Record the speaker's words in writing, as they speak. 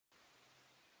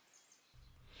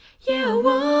Yeah, I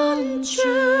want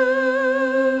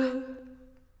you.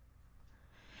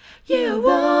 Yeah, I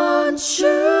want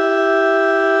you.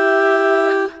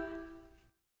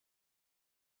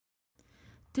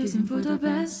 This ain't for the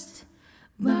best.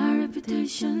 My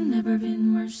reputation never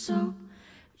been worse, so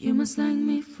you must like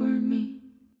me for me.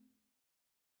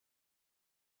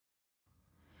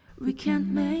 We can't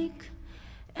make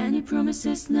any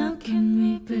promises now, can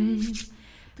we, babe?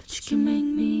 But you can make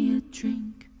me a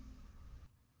drink.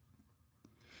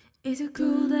 Is it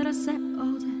cool that I said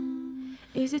all that?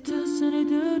 Is it too soon to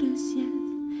do this yet?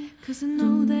 Cause I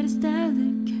know that it's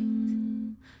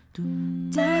delicate.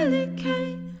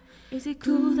 Delicate. Is it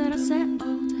cool that I said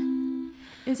all that?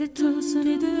 Is it too soon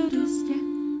to do this yet?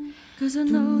 Cause I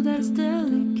know that it's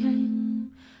delicate.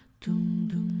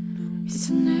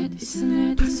 Isn't it, isn't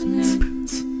it, isn't it?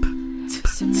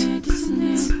 Isn't it, isn't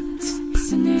it?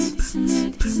 Isn't it, isn't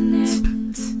it, isn't it?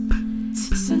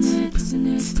 Isn't it, isn't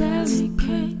it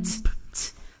delicate?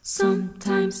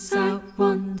 Sometimes I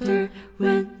wonder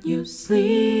when you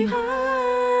sleep,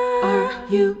 are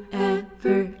you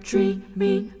ever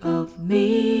dreaming of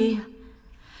me?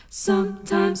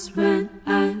 Sometimes when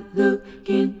I look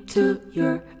into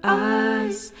your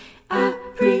eyes, I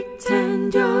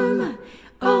pretend you're mine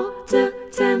all the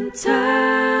damn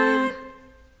time.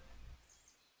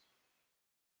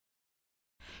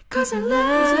 Cause I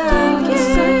like it.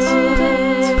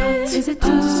 Is it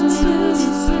too soon to do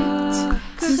this yet?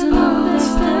 Cause I know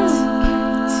that's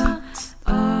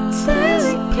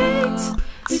delicate.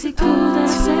 Is it cool that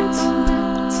I said all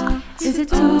that? Is it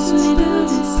too soon to do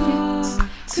this yet?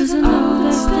 Cause I know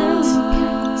that's delicate.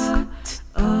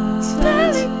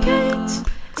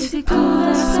 Is it cool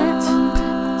that I said all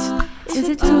that? Is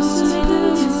it too soon to do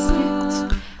this yet?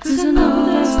 Cause I know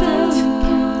that's delicate.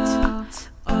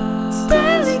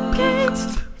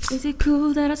 Is it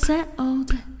cool that I said all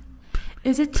that?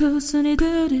 Is it too soon to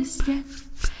do this yet?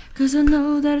 Cause I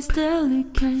know that it's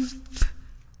delicate.